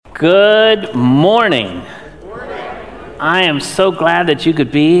Good morning. I am so glad that you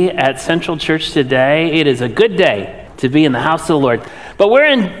could be at Central Church today. It is a good day to be in the house of the Lord. But we're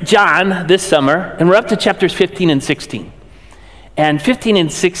in John this summer, and we're up to chapters 15 and 16. And 15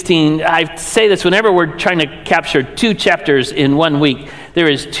 and 16, I say this whenever we're trying to capture two chapters in 1 week,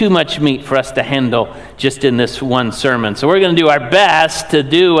 there is too much meat for us to handle just in this one sermon. So we're going to do our best to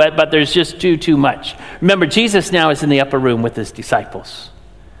do it, but there's just too much. Remember, Jesus now is in the upper room with his disciples.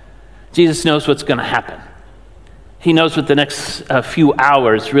 Jesus knows what's going to happen. He knows what the next few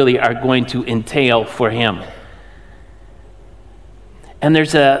hours really are going to entail for him. And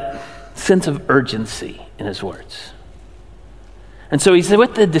there's a sense of urgency in his words. And so he's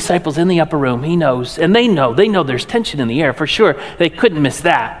with the disciples in the upper room. He knows, and they know there's tension in the air for sure. They couldn't miss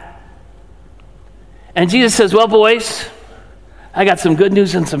that. And Jesus says, well, boys, I got some good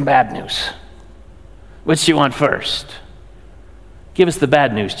news and some bad news. Which do you want first? Give us the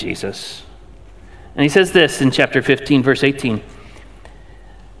bad news, Jesus. And he says this in chapter 15, verse 18.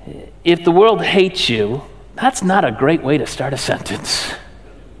 If the world hates you, that's not a great way to start a sentence.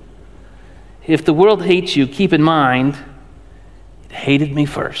 If the world hates you, keep in mind, it hated me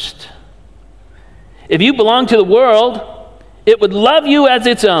first. If you belong to the world, it would love you as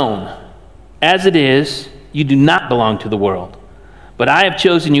its own. As it is, you do not belong to the world. But I have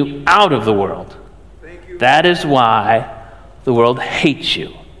chosen you out of the world. That is why the world hates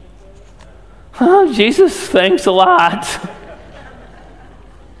you. Oh, Jesus, thanks a lot.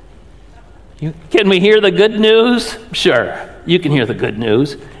 Can we hear the good news? Sure, you can hear the good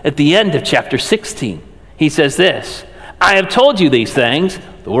news. At the end of chapter 16, he says this, I have told you these things.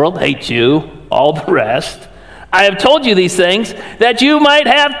 The world hates you, all the rest. I have told you these things that you might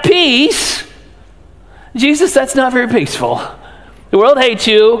have peace. Jesus, that's not very peaceful. The world hates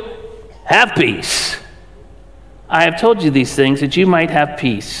you, have peace. I have told you these things that you might have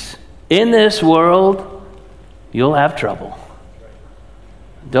peace. In this world, you'll have trouble.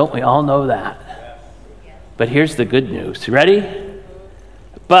 Don't we all know that? But here's the good news. Ready?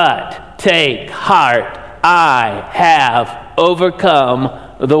 But take heart, I have overcome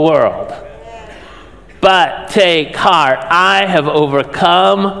the world. But take heart, I have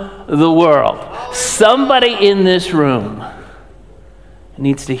overcome the world. Somebody in this room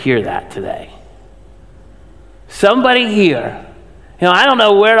needs to hear that today. Somebody here, I don't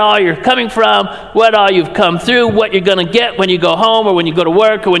know where all you're coming from, what all you've come through, what you're going to get when you go home or when you go to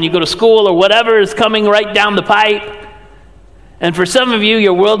work or when you go to school or whatever is coming right down the pipe. And for some of you,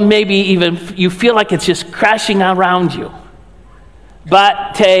 your world maybe even, you feel like it's just crashing around you.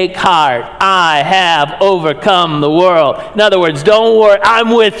 But take heart, I have overcome the world. In other words, don't worry,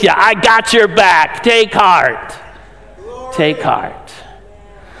 I'm with you. I got your back. Take heart. Glory. Take heart.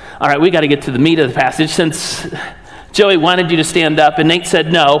 All right, we got to get to the meat of the passage. Since Joey wanted you to stand up and Nate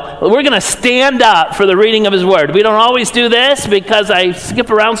said no, we're going to stand up for the reading of his word. We don't always do this because I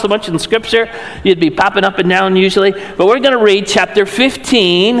skip around so much in Scripture. You'd be popping up and down usually. But we're going to read chapter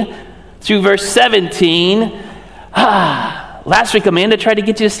 15 through verse 17. Last week, Amanda tried to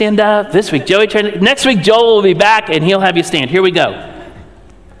get you to stand up. This week, Joey tried to. Next week, Joel will be back and he'll have you stand. Here we go.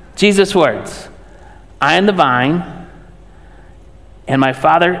 Jesus' words. I am the vine, and my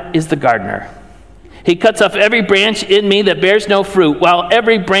Father is the gardener. He cuts off every branch in me that bears no fruit, while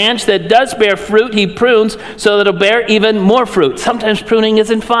every branch that does bear fruit, he prunes so that it'll bear even more fruit. Sometimes pruning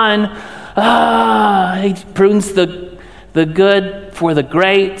isn't fun. He prunes the good for the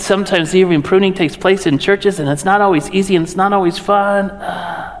great. Sometimes even pruning takes place in churches, and it's not always easy and it's not always fun.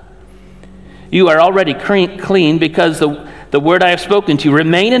 You are already clean because the word I have spoken to you.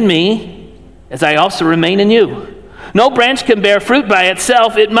 Remain in me as I also remain in you. No branch can bear fruit by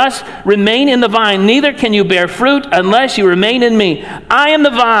itself. It must remain in the vine. Neither can you bear fruit unless you remain in me. I am the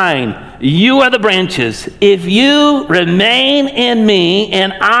vine. You are the branches. If you remain in me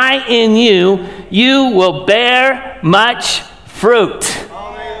and I in you, you will bear much fruit.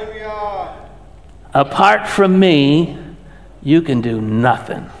 Hallelujah. Apart from me, you can do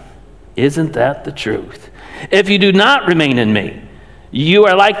nothing. Isn't that the truth? If you do not remain in me, you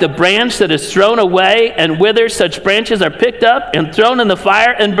are like the branch that is thrown away and withers. Such branches are picked up and thrown in the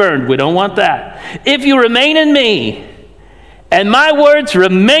fire and burned. We don't want that. If you remain in me and my words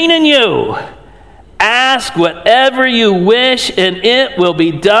remain in you, ask whatever you wish and it will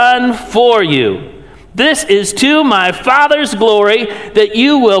be done for you. This is to my Father's glory, that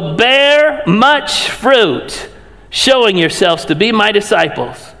you will bear much fruit, showing yourselves to be my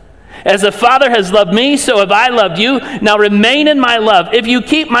disciples. As the Father has loved me, so have I loved you. Now remain in my love. If you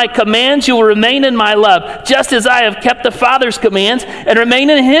keep my commands, you will remain in my love, just as I have kept the Father's commands and remain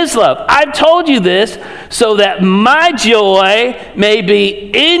in his love. I've told you this so that my joy may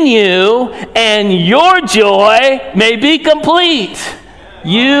be in you and your joy may be complete.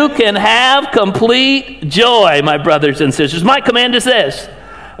 You can have complete joy, my brothers and sisters. My command is this: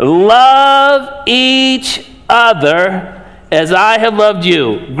 love each other as I have loved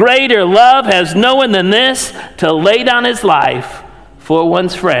you. Greater love has no one than this, to lay down his life for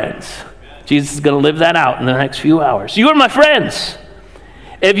one's friends. Jesus is going to live that out in the next few hours. You are my friends.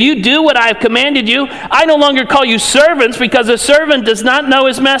 If you do what I have commanded you, I no longer call you servants, because a servant does not know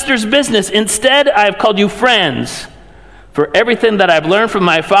his master's business. Instead, I have called you friends. For everything that I've learned from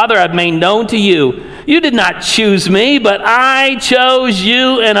my Father I've made known to you. You did not choose me, but I chose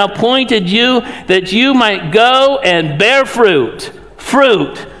you and appointed you that you might go and bear fruit.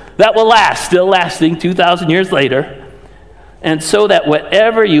 Fruit that will last, still lasting 2,000 years later. And so that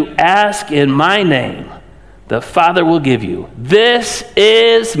whatever you ask in my name, the Father will give you. This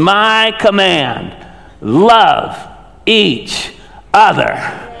is my command. Love each other.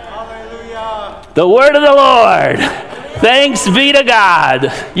 Hallelujah. The word of the Lord. Thanks be to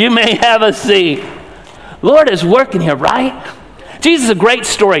God. You may have a seat. Lord is working here, right? Jesus is a great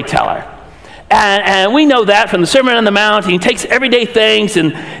storyteller. And we know that from the Sermon on the Mount. He takes everyday things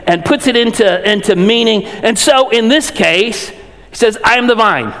and puts it into meaning. And so in this case, he says, I am the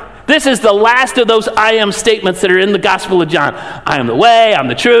vine. This is the last of those I am statements that are in the Gospel of John. I am the way, I'm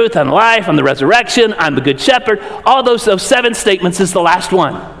the truth, I'm the life, I'm the resurrection, I'm the good shepherd. All those 7 statements is the last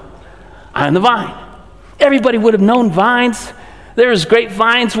one. I am the vine. Everybody would have known vines. There's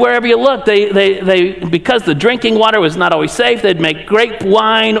grapevines wherever you look. They because the drinking water was not always safe, they'd make grape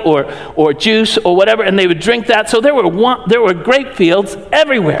wine or juice or whatever, and they would drink that. So there were grape fields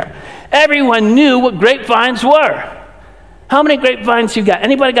everywhere. Everyone knew what grapevines were. How many grapevines you got?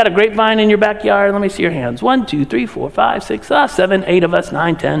 Anybody got a grapevine in your backyard? Let me see your hands. 1, 2, 3, 4, 5, 6, 7, 8 of us,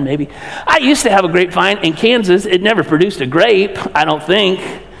 9, 10 maybe. I used to have a grapevine in Kansas. It never produced a grape, I don't think.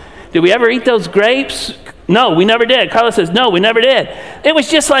 Did we ever eat those grapes? No, we never did. Carla says, no, we never did. It was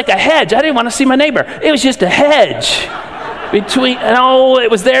just like a hedge. I didn't want to see my neighbor. It was just a hedge between,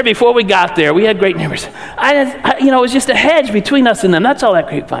 it was there before we got there. We had great neighbors. It was just a hedge between us and them. That's all that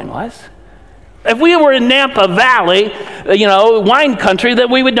grapevine was. If we were in Napa Valley, wine country,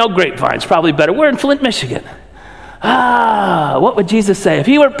 then we would know grapevines probably better. We're in Flint, Michigan. What would Jesus say? If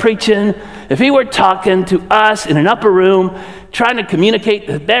he were preaching, if he were talking to us in an upper room, trying to communicate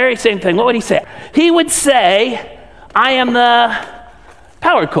the very same thing, what would he say? He would say, I am the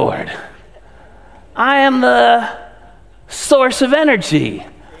power cord. I am the source of energy.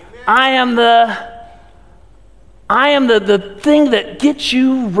 I am the thing that gets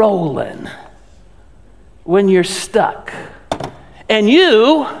you rolling when you're stuck. And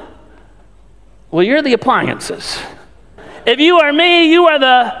you're the appliances. If you are me, you are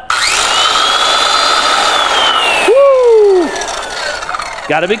the... Woo!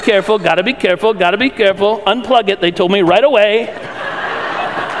 Gotta be careful. Unplug it, they told me right away.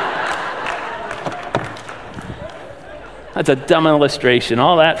 That's a dumb illustration.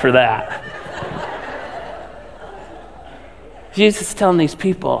 All that for that. Jesus is telling these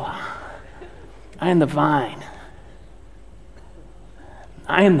people, I am the vine.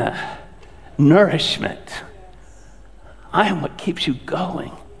 I am the nourishment. I am what keeps you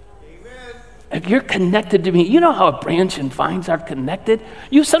going. Amen. If you're connected to me, you know how a branch and vines are connected?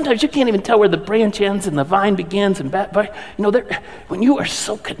 Sometimes you can't even tell where the branch ends and the vine begins. When you are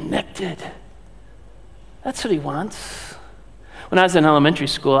so connected, that's what he wants. When I was in elementary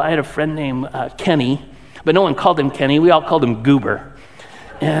school, I had a friend named Kenny, but no one called him Kenny. We all called him Goober.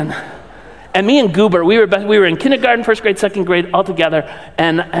 And me and Goober, we were in kindergarten, first grade, second grade, all together.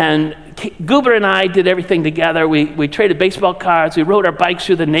 And Goober and I did everything together. We traded baseball cards. We rode our bikes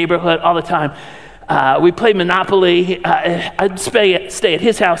through the neighborhood all the time. We played Monopoly. I'd stay at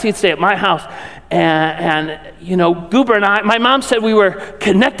his house. He'd stay at my house. And Goober and I, my mom said we were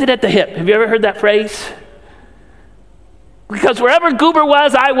connected at the hip. Have you ever heard that phrase? Because wherever Goober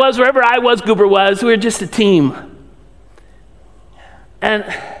was, I was. Wherever I was, Goober was. We were just a team. And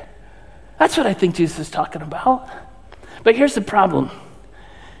that's what I think Jesus is talking about. But here's the problem.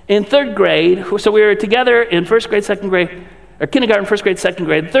 In third grade, so we were together in first grade, second grade, or kindergarten, first grade, second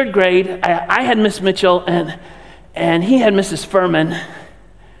grade. Third grade, I had Miss Mitchell and he had Mrs. Furman.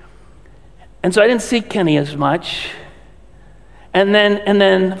 And so I didn't see Kenny as much. And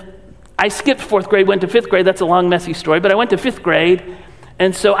then I skipped fourth grade, went to fifth grade. That's a long, messy story. But I went to fifth grade,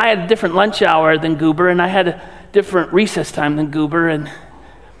 and so I had a different lunch hour than Goober, and I had a different recess time than Goober. And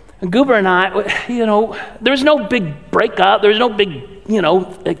And Goober and I, there was no big breakup. There was no big,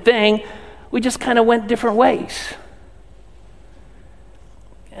 thing. We just kind of went different ways.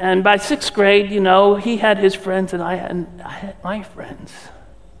 And by 6th grade, he had his friends and I had my friends.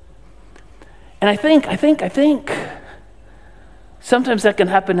 And I think sometimes that can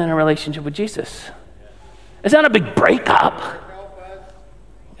happen in a relationship with Jesus. It's not a big breakup.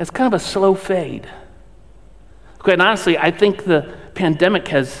 It's kind of a slow fade. Quite honestly, I think the pandemic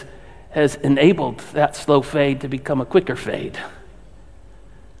has enabled that slow fade to become a quicker fade.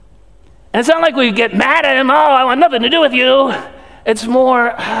 And it's not like we get mad at him, I want nothing to do with you. It's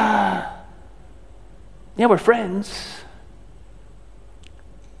more, we're friends.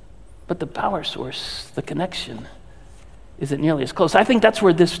 But the power source, the connection, isn't nearly as close. I think that's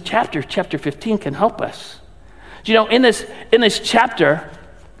where this chapter 15, can help us. In this chapter,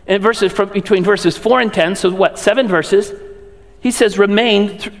 in between verses 4 and 10, so 7 verses, he says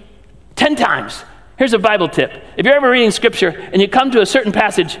remain 10 times. Here's a Bible tip. If you're ever reading scripture and you come to a certain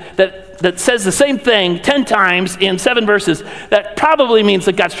passage that says the same thing 10 times in 7 verses, that probably means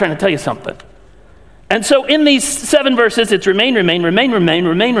that God's trying to tell you something. And so in these 7 verses, it's remain, remain, remain, remain,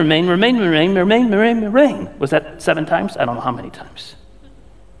 remain, remain, remain, remain, remain, remain, remain. Was that 7 times? I don't know how many times.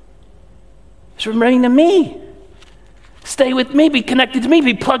 It's remain in me. Stay with me, be connected to me,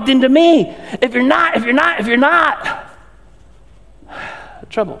 be plugged into me. If you're not,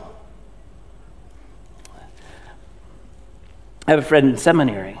 trouble. I have a friend in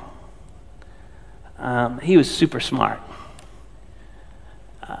seminary. He was super smart.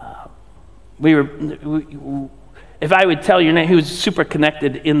 If I would tell your name, he was super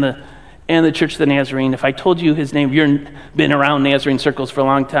connected in the Church of the Nazarene. If I told you his name, you've been around Nazarene circles for a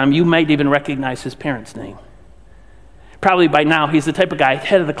long time, you might even recognize his parents' name. Probably by now, he's the type of guy,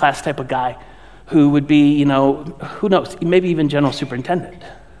 head of the class type of guy, who would be, who knows, maybe even general superintendent.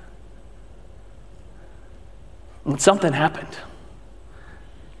 And something happened.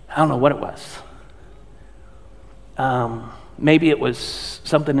 I don't know what it was. Maybe it was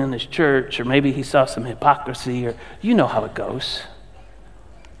something in his church, or maybe he saw some hypocrisy, or you know how it goes.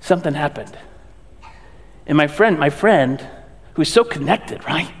 Something happened. And my friend, who's so connected,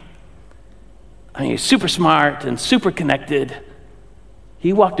 right? I mean, he's super smart and super connected.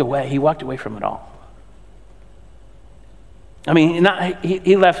 He walked away. He walked away from it all. I mean,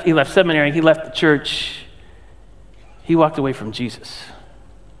 he left seminary. He left the church. He walked away from Jesus.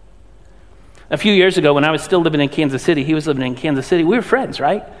 A few years ago, when I was still living in Kansas City, he was living in Kansas City. We were friends,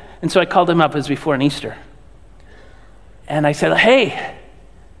 right? And so I called him up. It was before an Easter. And I said, hey,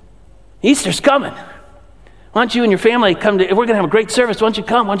 Easter's coming. Why don't you and your family come we're going to have a great service. Why don't you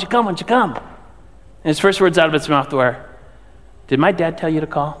come? Why don't you come? Why don't you come? And his first words out of his mouth were, did my dad tell you to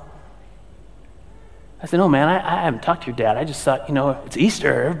call? I said, no, man, I haven't talked to your dad. I just thought, it's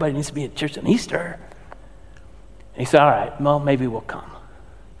Easter. Everybody needs to be at church on Easter. And he said, all right, well, maybe we'll come.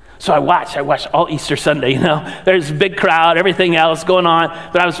 So I watched all Easter Sunday, There's a big crowd, everything else going on.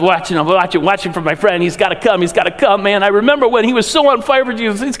 But I was watching for my friend. He's got to come, man. I remember when he was so on fire for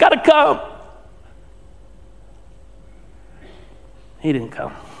Jesus. He's got to come. He didn't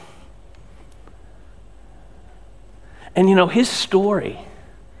come. And his story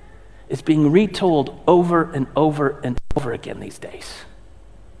is being retold over and over and over again these days.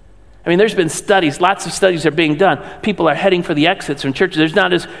 I mean, there's been studies, lots of studies are being done. People are heading for the exits from churches.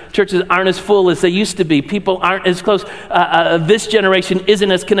 Churches aren't as full as they used to be. People aren't as close. This generation isn't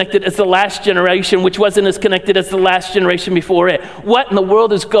as connected as the last generation, which wasn't as connected as the last generation before it. What in the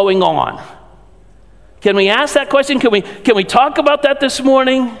world is going on? Can we ask that question? Can we talk about that this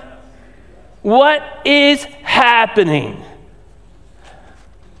morning? What is happening?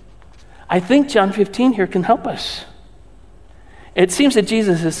 I think John 15 here can help us. It seems that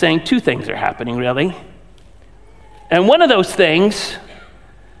Jesus is saying 2 things are happening, really. And one of those things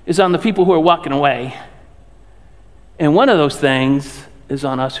is on the people who are walking away. And one of those things is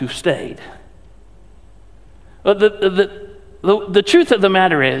on us who've stayed. But the truth of the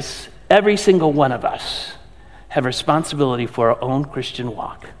matter is, every single one of us have responsibility for our own Christian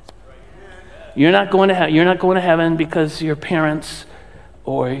walk. You're not going to heaven because your parents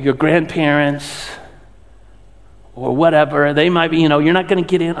or your grandparents or whatever, they might be, you're not going to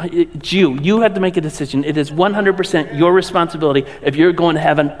get in. It's you. You have to make a decision. It is 100% your responsibility if you're going to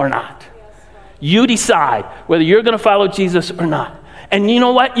heaven or not. You decide whether you're going to follow Jesus or not. And you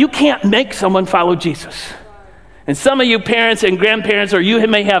know what? You can't make someone follow Jesus. And some of you parents and grandparents, or you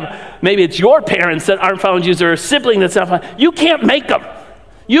may have, maybe it's your parents that aren't following Jesus, or a sibling that's not following. You can't make them.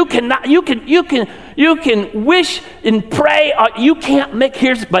 You cannot. You can wish and pray. You can't make.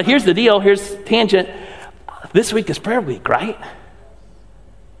 But here's the deal. Here's tangent. This week is prayer week, right?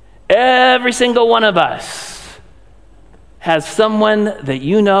 Every single one of us has someone that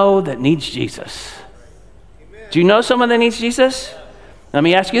you know that needs Jesus. Do you know someone that needs Jesus? Let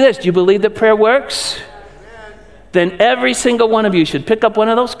me ask you this. Do you believe that prayer works? Then every single one of you should pick up one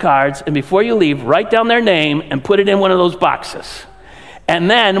of those cards, and before you leave, write down their name and put it in one of those boxes. And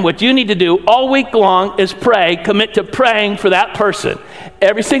then what you need to do all week long is pray, commit to praying for that person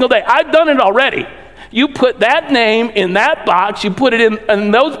every single day. I've done it already. You put that name in that box, you put it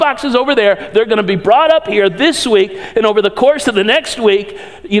in those boxes over there. They're going to be brought up here this week, and over the course of the next week,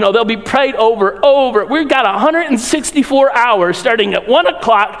 they'll be prayed over. We've got 164 hours starting at 1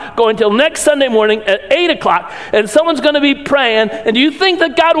 o'clock, going till next Sunday morning at 8 o'clock, and someone's going to be praying. And do you think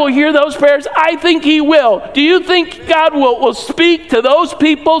that God will hear those prayers? I think he will. Do you think God will speak to those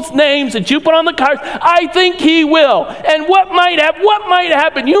people's names that you put on the cards? I think he will. And what might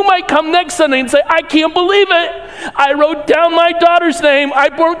happen? You might come next Sunday and say, I can't believe it. I wrote down my daughter's name.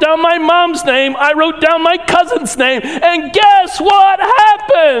 I wrote down my mom's name. I wrote down my cousin's name. And guess what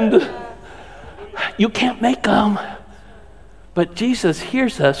happened? You can't make them. But Jesus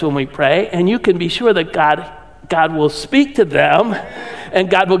hears us when we pray, and you can be sure that God will speak to them, and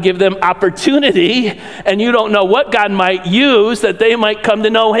God will give them opportunity, and you don't know what God might use that they might come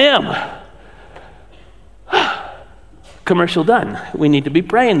to know him. Commercial done. We need to be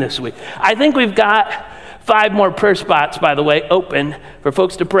praying this week. I think we've got 5 more prayer spots, by the way, open for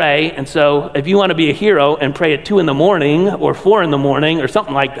folks to pray. And so if you want to be a hero and pray at 2 in the morning or 4 in the morning or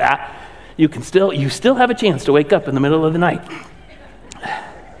something like that, you still have a chance to wake up in the middle of the night. All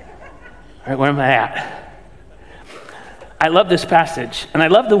right, where am I at? I love this passage, and I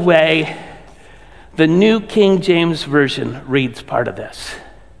love the way the New King James Version reads part of this.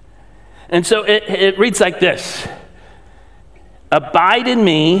 And so it reads like this: abide in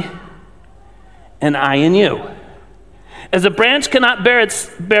me, and I in you. As a branch cannot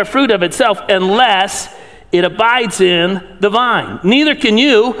bear fruit of itself unless it abides in the vine. Neither can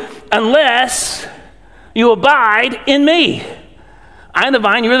you unless you abide in me. I am the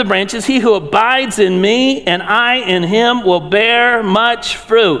vine, you are the branches. He who abides in me and I in him will bear much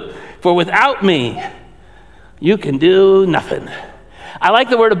fruit. For without me, you can do nothing. I like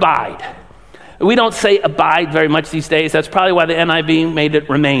the word abide. We don't say abide very much these days. That's probably why the NIV made it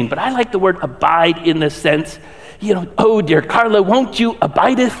remain. But I like the word abide in the sense, oh, dear Carla, won't you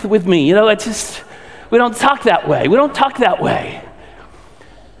abideth with me? It's just, we don't talk that way.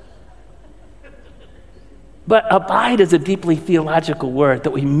 But abide is a deeply theological word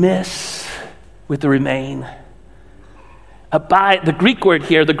that we miss with the remain. Abide, the Greek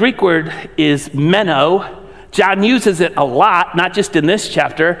word is meno. John uses it a lot, not just in this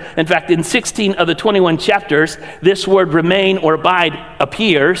chapter. In fact, in 16 of the 21 chapters, this word remain or abide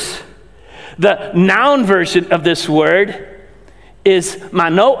appears. The noun version of this word is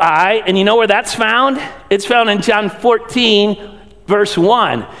manoi, and you know where that's found? It's found in John 14, verse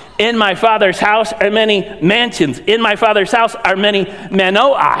 1. In my Father's house are many mansions. In my Father's house are many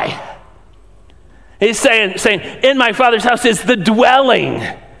manoi. He's saying, in my Father's house is the dwelling.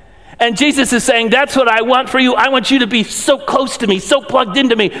 And Jesus is saying, that's what I want for you. I want you to be so close to me, so plugged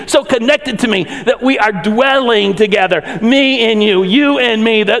into me, so connected to me, that we are dwelling together, me and you and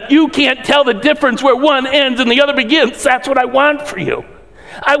me, that you can't tell the difference where one ends and the other begins. That's what I want for you.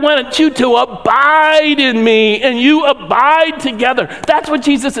 I want you to abide in me and you abide together. That's what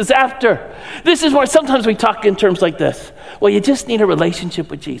Jesus is after. This is why sometimes we talk in terms like this. Well, you just need a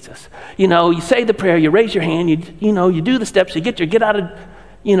relationship with Jesus. You say the prayer, you raise your hand, you do the steps, you get out of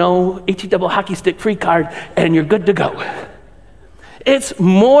HE hockey stick free card, and you're good to go. It's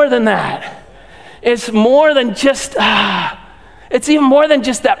more than that. It's more than just, it's even more than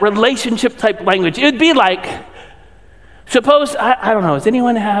just that relationship type language. It would be like, suppose, I don't know, is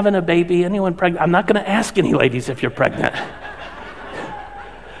anyone having a baby? Anyone pregnant? I'm not going to ask any ladies if you're pregnant.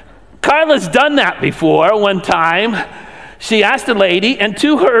 Carla's done that before one time. She asked a lady, and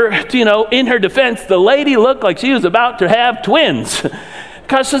to her, in her defense, the lady looked like she was about to have twins.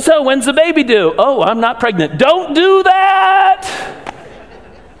 So when's the baby due? Oh, I'm not pregnant. Don't do that.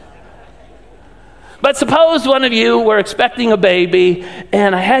 But suppose one of you were expecting a baby,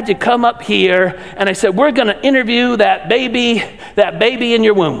 and I had you come up here, and I said, we're going to interview that baby in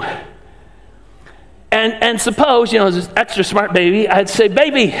your womb. And suppose, this extra smart baby, I'd say,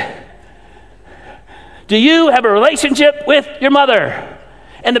 baby, do you have a relationship with your mother?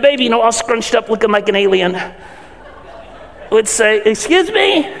 And the baby, all scrunched up, looking like an alien, would say, excuse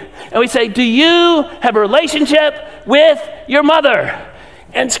me? And we say, do you have a relationship with your mother?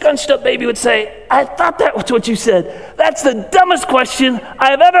 And scrunched up baby would say, I thought that was what you said. That's the dumbest question I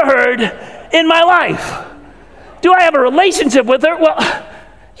have ever heard in my life. Do I have a relationship with her? Well,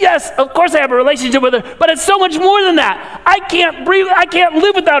 yeah, Yes, of course I have a relationship with her, but it's so much more than that. I can't breathe. I can't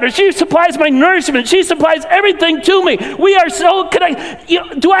live without her. She supplies my nourishment. She supplies everything to me. We are so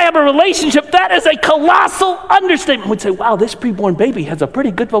connected. Do I have a relationship? That is a colossal understatement. We'd say, wow, this preborn baby has a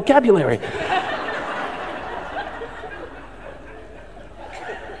pretty good vocabulary.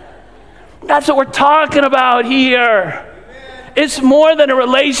 That's what we're talking about here. It's more than a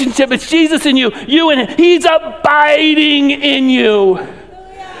relationship. It's Jesus in you, you in him. He's abiding in you.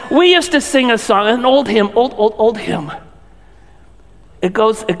 We used to sing a song, an old hymn, old hymn. It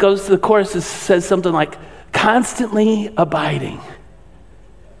goes to the chorus. It says something like, constantly abiding.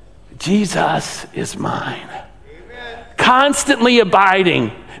 Jesus is mine. Amen. Constantly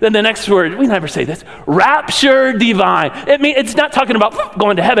abiding. Then the next word, we never say this, rapture divine. It's not talking about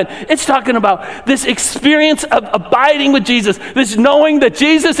going to heaven. It's talking about this experience of abiding with Jesus, this knowing that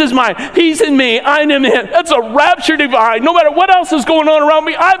Jesus is mine. He's in me, I'm in him. That's a rapture divine. No matter what else is going on around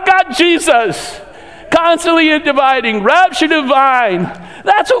me, I've got Jesus. Constantly abiding, rapture divine.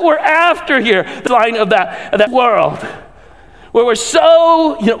 That's what we're after here. The line of that world where we're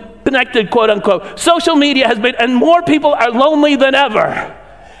so connected, quote unquote. Social media has been, and more people are lonely than ever.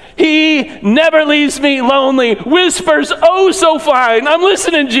 He never leaves me lonely. Whispers, oh so fine. I'm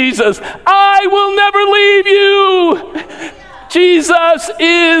listening, Jesus. I will never leave you. Jesus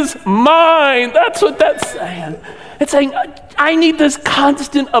is mine. That's what that's saying. It's saying, I need this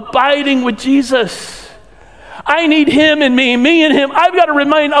constant abiding with Jesus. I need him and me and him. I've got to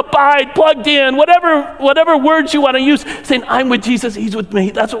remain abide, plugged in, whatever words you want to use, saying, I'm with Jesus, he's with me.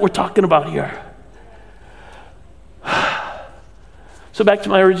 That's what we're talking about here. So back to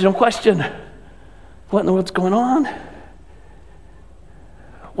my original question. What in the world's going on?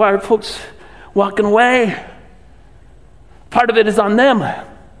 Why are folks walking away? Part of it is on them.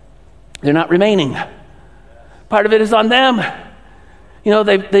 They're not remaining. Part of it is on them.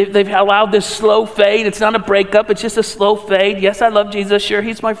 They've allowed this slow fade. It's not a breakup. It's just a slow fade. Yes, I love Jesus. Sure,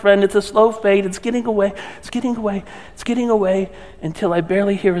 he's my friend. It's a slow fade. It's getting away. It's getting away. It's getting away until I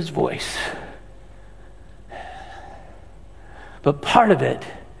barely hear his voice. But part of it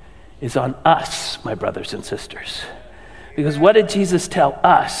is on us, my brothers and sisters. Because what did Jesus tell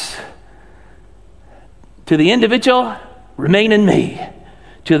us? To the individual, remain in me.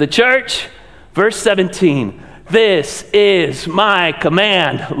 To the church, verse 17, this is my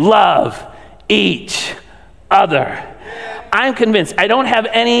command, love each other. I'm convinced, I don't have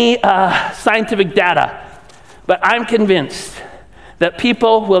any scientific data, but I'm convinced that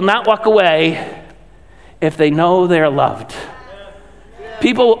people will not walk away if they know they're loved.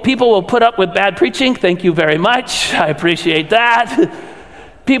 People will put up with bad preaching. Thank you very much. I appreciate that.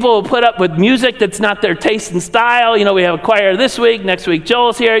 People will put up with music that's not their taste and style. We have a choir this week. Next week,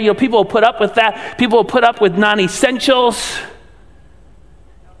 Joel's here. People will put up with that. People will put up with non-essentials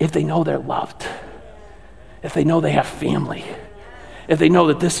if they know they're loved. If they know they have family. If they know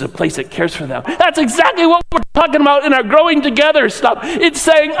that this is a place that cares for them. That's exactly what we're talking about in our growing together stuff. It's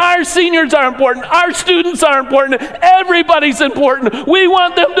saying our seniors are important. Our students are important. Everybody's important. We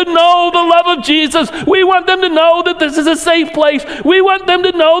want them to know the love of Jesus. We want them to know that this is a safe place. We want them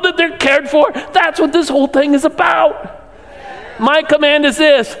to know that they're cared for. That's what this whole thing is about. My command is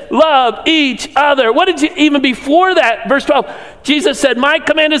this, love each other. What did you, even before that, verse 12, Jesus said, my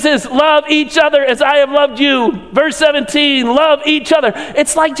command is this, love each other as I have loved you. Verse 17, love each other.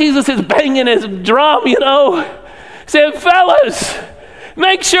 It's like Jesus is banging his drum, saying, fellas,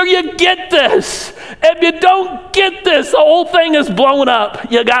 make sure you get this. If you don't get this, the whole thing is blown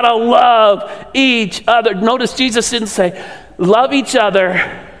up. You got to love each other. Notice Jesus didn't say, love each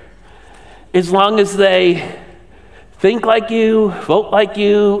other as long as they think like you, vote like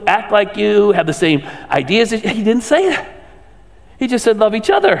you, act like you, have the same ideas. He didn't say that. He just said, love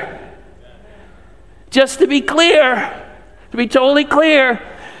each other. Just to be clear, to be totally clear,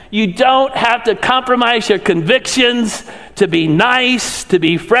 you don't have to compromise your convictions to be nice, to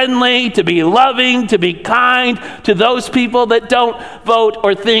be friendly, to be loving, to be kind to those people that don't vote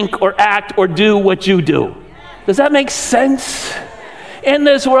or think or act or do what you do. Does that make sense? In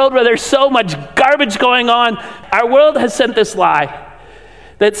this world where there's so much garbage going on, our world has sent this lie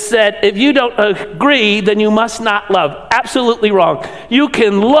that said, if you don't agree, then you must not love. Absolutely wrong. You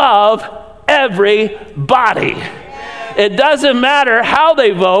can love everybody. It doesn't matter how they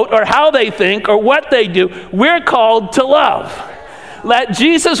vote or how they think or what they do. We're called to love. Let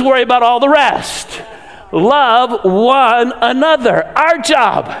Jesus worry about all the rest. Love one another. Our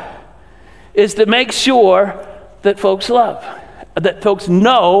job is to make sure that folks love. That folks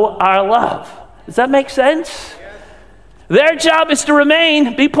know our love. Does that make sense? Their job is to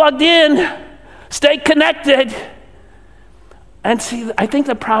remain, be plugged in, stay connected. And see, I think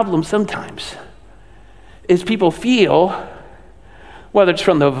the problem sometimes is people feel, whether it's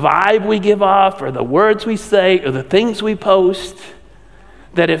from the vibe we give off or the words we say or the things we post,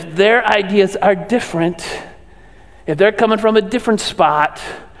 that if their ideas are different, if they're coming from a different spot,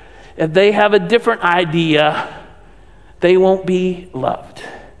 if they have a different idea, they won't be loved.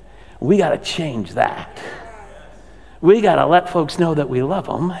 We got to change that. We got to let folks know that we love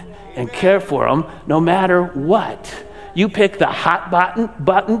them and care for them no matter what. You pick the hot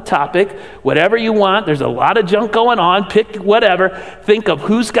button topic, whatever you want. There's a lot of junk going on. Pick whatever. Think of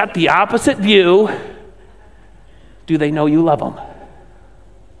who's got the opposite view. Do they know you love them?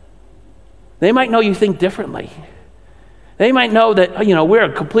 They might know you think differently. They might know that, we're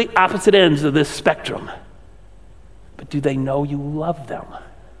at complete opposite ends of this spectrum. But do they know you love them?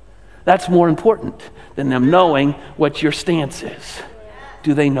 That's more important than them knowing what your stance is.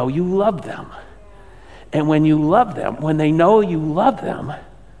 Do they know you love them? And when you love them, when they know you love them,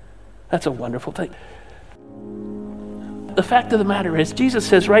 that's a wonderful thing. The fact of the matter is, Jesus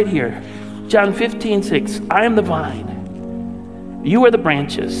says right here, John 15:6, I am the vine, you are the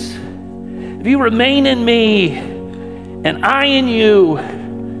branches. If you remain in me and I in you,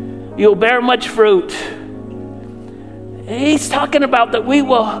 you'll bear much fruit. He's talking about that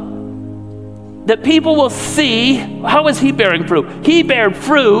that people will see. How is he bearing fruit? He bared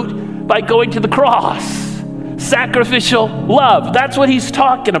fruit by going to the cross. Sacrificial love. That's what he's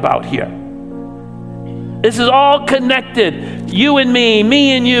talking about here. This is all connected. You and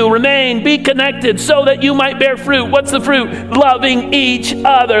me and you, remain, be connected so that you might bear fruit. What's the fruit? Loving each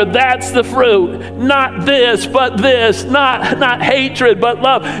other. That's the fruit. Not this, but this. Not hatred, but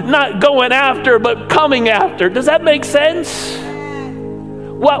love. Not going after, but coming after. Does that make sense?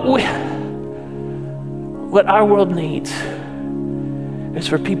 What our world needs is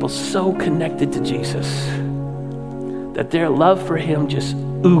for people so connected to Jesus that their love for him just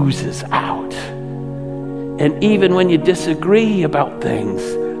oozes out. And even when you disagree about things,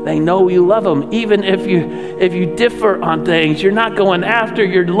 they know you love them. Even if you differ on things, you're not going after,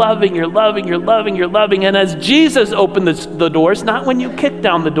 you're loving. And as Jesus opened the doors, not when you kick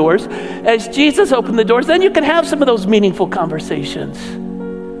down the doors, as Jesus opened the doors, then you can have some of those meaningful conversations.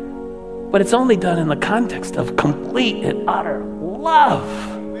 But it's only done in the context of complete and utter love.